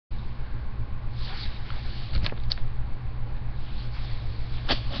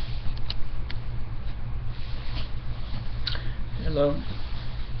Hello.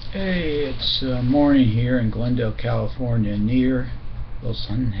 Hey, it's morning here in Glendale, California, near Los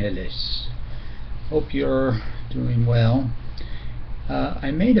Angeles. Hope you're doing well.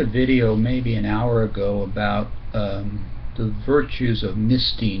 I made a video maybe an hour ago about the virtues of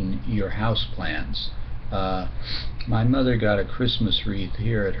misting your houseplants. My mother got a Christmas wreath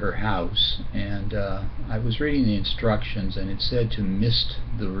here at her house, and I was reading the instructions, and it said to mist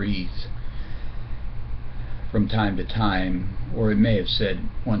the wreath from time to time, or it may have said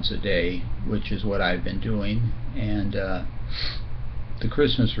once a day, which is what I've been doing. And the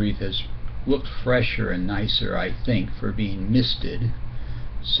Christmas wreath has looked fresher and nicer, I think, for being misted.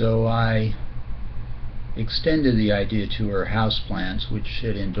 So I extended the idea to her houseplants, which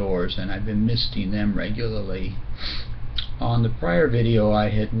sit indoors, and I've been misting them regularly. On the prior video, I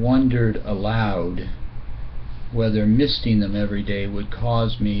had wondered aloud whether misting them every day would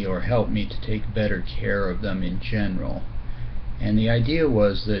cause me or help me to take better care of them in general. And the idea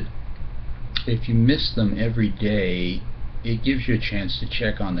was that if you mist them every day, it gives you a chance to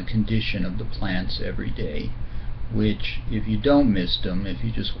check on the condition of the plants every day, which if you don't mist them, if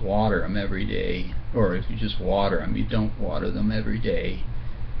you just water them every day, or if you just water them, you don't water them every day,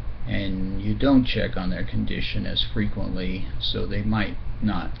 and you don't check on their condition as frequently, so they might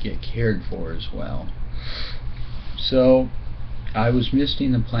not get cared for as well. So I was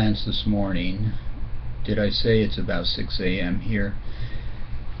misting the plants this morning. Did I say it's about 6 a.m. here?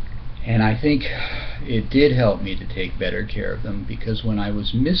 And I think it did help me to take better care of them, because when I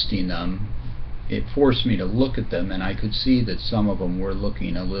was misting them, it forced me to look at them, and I could see that some of them were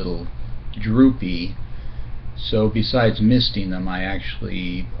looking a little droopy. So besides misting them, I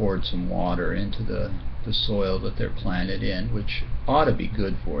actually poured some water into the soil that they're planted in, which ought to be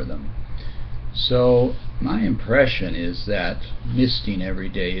good for them. So my impression is that misting every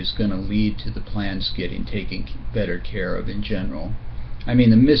day is going to lead to the plants getting taken better care of in general. I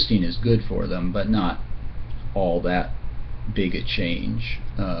mean, the misting is good for them, but not all that big a change.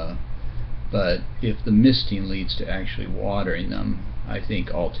 But if the misting leads to actually watering them, I think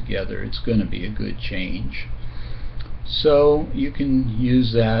altogether it's going to be a good change. So you can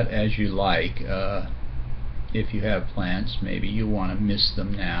use that as you like. If you have plants, maybe you want to mist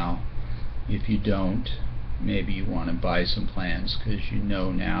them now. If you don't, maybe you want to buy some plants, because you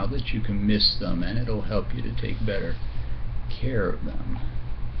know now that you can mist them and it'll help you to take better care of them.